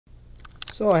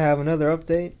So I have another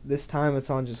update. This time it's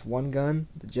on just one gun,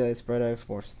 the JLS Beretta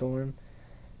RX-4 Storm.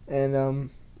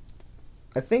 And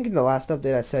I think in the last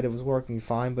update I said it was working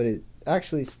fine, but it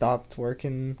actually stopped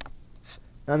working.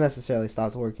 Not necessarily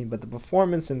stopped working, but the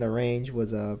performance in the range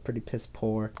was pretty piss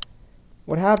poor.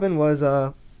 What happened was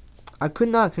I could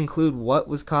not conclude what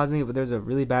was causing it, but there was a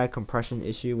really bad compression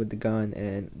issue with the gun,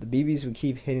 and the BBs would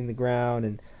keep hitting the ground,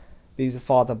 and BBs would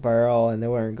fall at the barrel, and they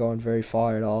weren't going very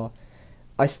far at all.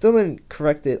 I still didn't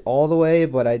correct it all the way,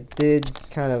 but I did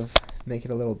kind of make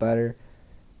it a little better,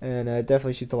 and it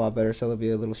definitely shoots a lot better, so there'll be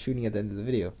a little shooting at the end of the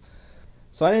video.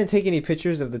 So I didn't take any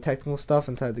pictures of the technical stuff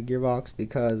inside the gearbox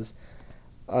because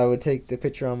I would take the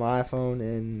picture on my iPhone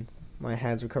and my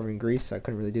hands were covered in grease, so I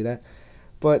couldn't really do that.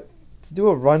 But to do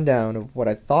a rundown of what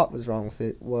I thought was wrong with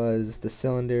it was the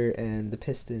cylinder and the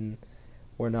piston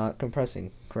were not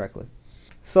compressing correctly.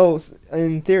 So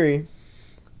in theory,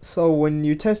 when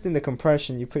you're testing the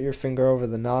compression, you put your finger over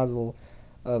the nozzle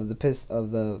of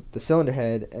the cylinder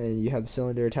head, and you have the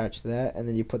cylinder attached to that, and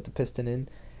then you put the piston in.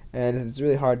 And if it's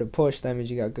really hard to push, that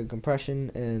means you got good compression.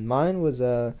 And mine was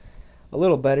a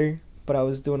little better, but I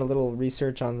was doing a little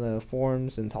research on the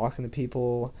forums and talking to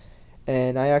people,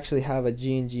 and I actually have a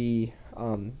G&G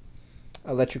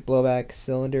electric blowback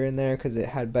cylinder in there because it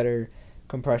had better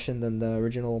compression than the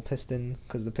original piston,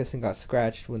 because the piston got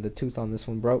scratched when the tooth on this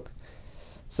one broke.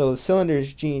 So the cylinder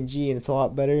is G&G and it's a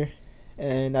lot better,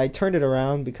 and I turned it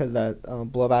around because that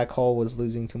blowback hole was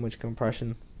losing too much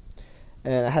compression,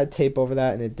 and I had tape over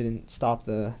that and it didn't stop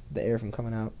the air from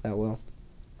coming out that well.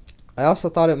 I also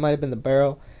thought it might have been the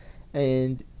barrel,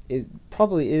 and it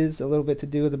probably is a little bit to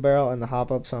do with the barrel and the hop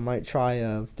up, so I might try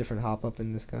a different hop up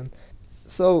in this gun.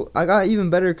 So I got even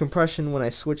better compression when I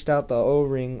switched out the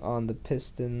O-ring on the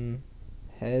piston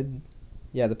head.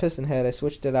 Yeah, the piston head, I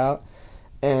switched it out,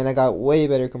 and I got way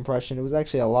better compression. It was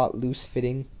actually a lot loose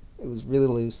fitting. It was really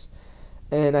loose.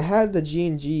 And I had the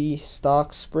G&G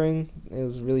stock spring. It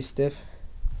was really stiff.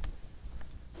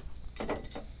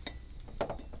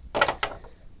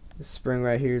 This spring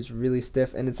right here is really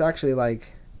stiff, and it's actually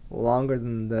like longer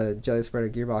than the JLS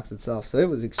Beretta gearbox itself, so it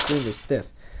was extremely stiff,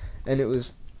 and it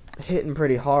was hitting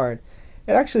pretty hard.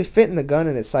 It actually fit in the gun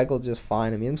and it cycled just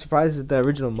fine. I mean, I'm surprised that the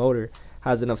original motor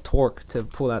has enough torque to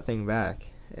pull that thing back,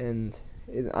 and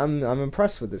I'm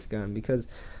impressed with this gun because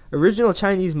original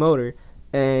Chinese motor,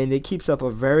 and it keeps up a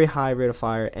very high rate of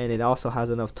fire, and it also has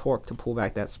enough torque to pull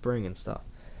back that spring and stuff.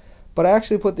 But I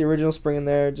actually put the original spring in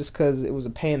there just because it was a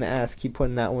pain in the ass to keep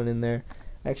putting that one in there.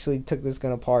 I actually took this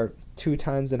gun apart 2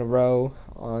 times in a row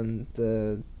on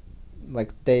the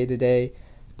day to day,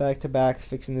 back to back,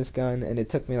 fixing this gun, and it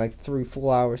took me like 3 full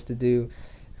hours to do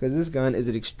because this gun is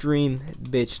an extreme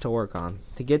bitch to work on.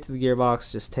 To get to the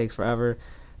gearbox just takes forever,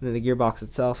 and then the gearbox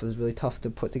itself is really tough to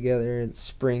put together. It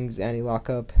springs, anti-lock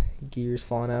up, gears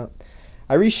falling out.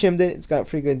 I re-shimmed it. It's got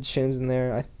pretty good shims in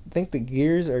there. I think the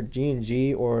gears are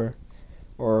G&G or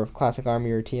Classic Army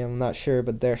or TM, I'm not sure,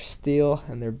 but they're steel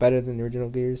and they're better than the original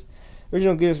gears. The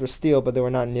original gears were steel, but they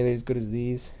were not nearly as good as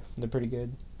these. They're pretty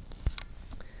good.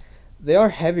 They are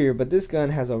heavier, but this gun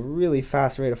has a really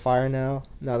fast rate of fire now.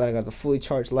 Now that I got the fully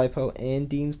charged LiPo and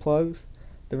Dean's plugs,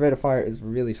 the rate of fire is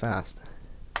really fast.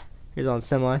 Here's on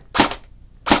semi.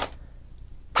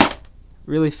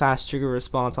 Really fast trigger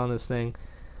response on this thing.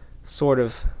 Sort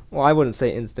of, well, I wouldn't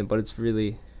say instant, but it's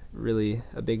really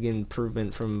a big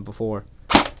improvement from before.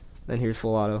 Then here's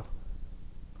full auto.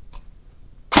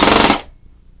 It's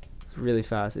really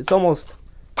fast. It's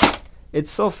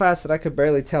so fast that I could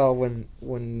barely tell when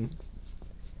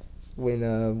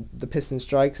the piston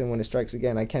strikes, and when it strikes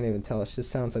again, I can't even tell. It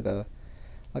just sounds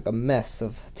like a mess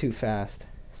of too fast.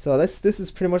 So this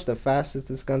is pretty much the fastest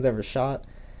this gun's ever shot,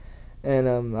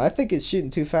 and I think it's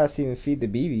shooting too fast to even feed the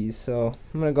BBs. So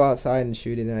I'm gonna go outside and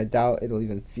shoot it, and I doubt it'll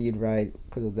even feed right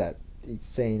because of that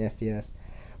insane FPS.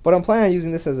 But I'm planning on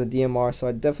using this as a DMR, so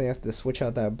I definitely have to switch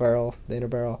out that barrel, the inner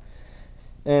barrel,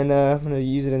 and I'm gonna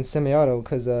use it in semi-auto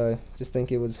because just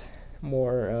think it was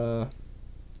more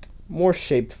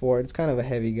shaped for it. It's kind of a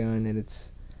heavy gun, and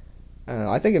I don't know,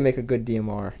 I think it'd make a good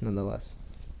DMR nonetheless.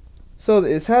 So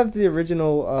it's had the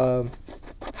original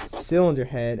cylinder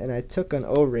head, and I took an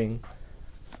O-ring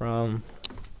from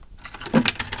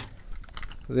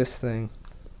this thing,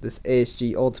 this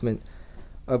ASG Ultimate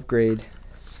Upgrade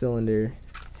cylinder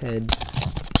head.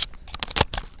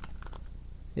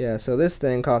 Yeah, so this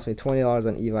thing cost me $20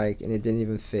 on eBike, and it didn't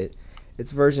even fit.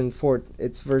 It's version 7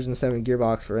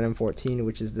 gearbox for an M14,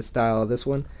 which is the style of this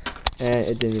one, and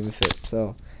it didn't even fit.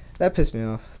 So that pissed me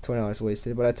off. $20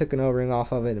 wasted. But I took an O-ring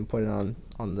off of it and put it on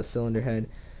the cylinder head.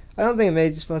 I don't think it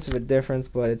made much of a difference,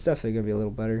 but it's definitely gonna be a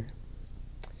little better.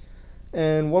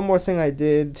 And one more thing I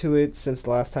did to it since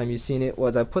the last time you've seen it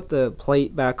was I put the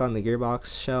plate back on the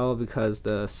gearbox shell because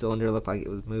the cylinder looked like it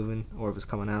was moving or it was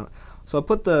coming out. So I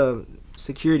put the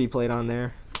security plate on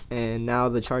there, and now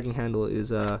the charging handle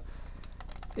is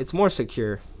it's more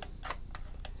secure.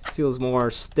 Feels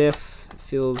more stiff,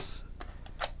 feels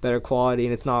better quality,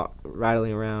 and it's not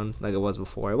rattling around like it was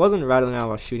before. It wasn't rattling around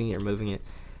while shooting it or moving it.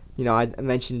 You know, I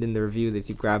mentioned in the review that if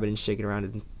you grab it and shake it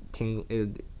around,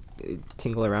 it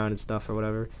tingle around and stuff or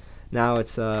whatever. Now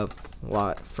it's a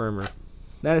lot firmer.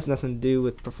 That has nothing to do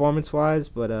with performance wise,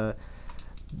 but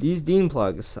these Dean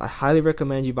plugs, I highly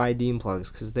recommend you buy Dean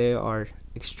plugs because they are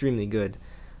extremely good.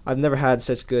 I've never had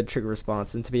such good trigger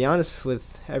response, and to be honest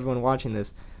with everyone watching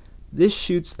this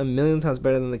shoots a million times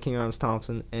better than the King Arms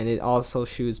Thompson, and it also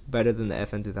shoots better than the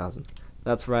FN2000.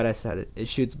 That's right, I said it. It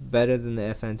shoots better than the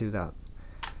FN2000.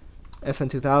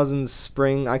 FN2000's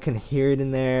spring, I can hear it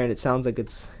in there, and it sounds like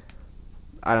it's,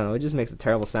 I don't know, it just makes a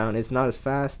terrible sound. It's not as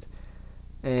fast,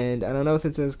 and I don't know if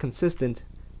it's as consistent,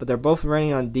 but they're both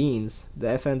running on Deans. The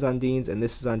FN's on Deans, and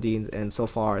this is on Deans, and so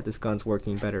far, this gun's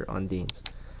working better on Deans.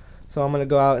 So I'm going to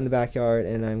go out in the backyard,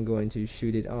 and I'm going to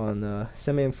shoot it on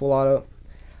semi and full auto.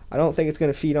 I don't think it's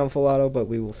going to feed on full auto, but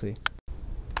we will see.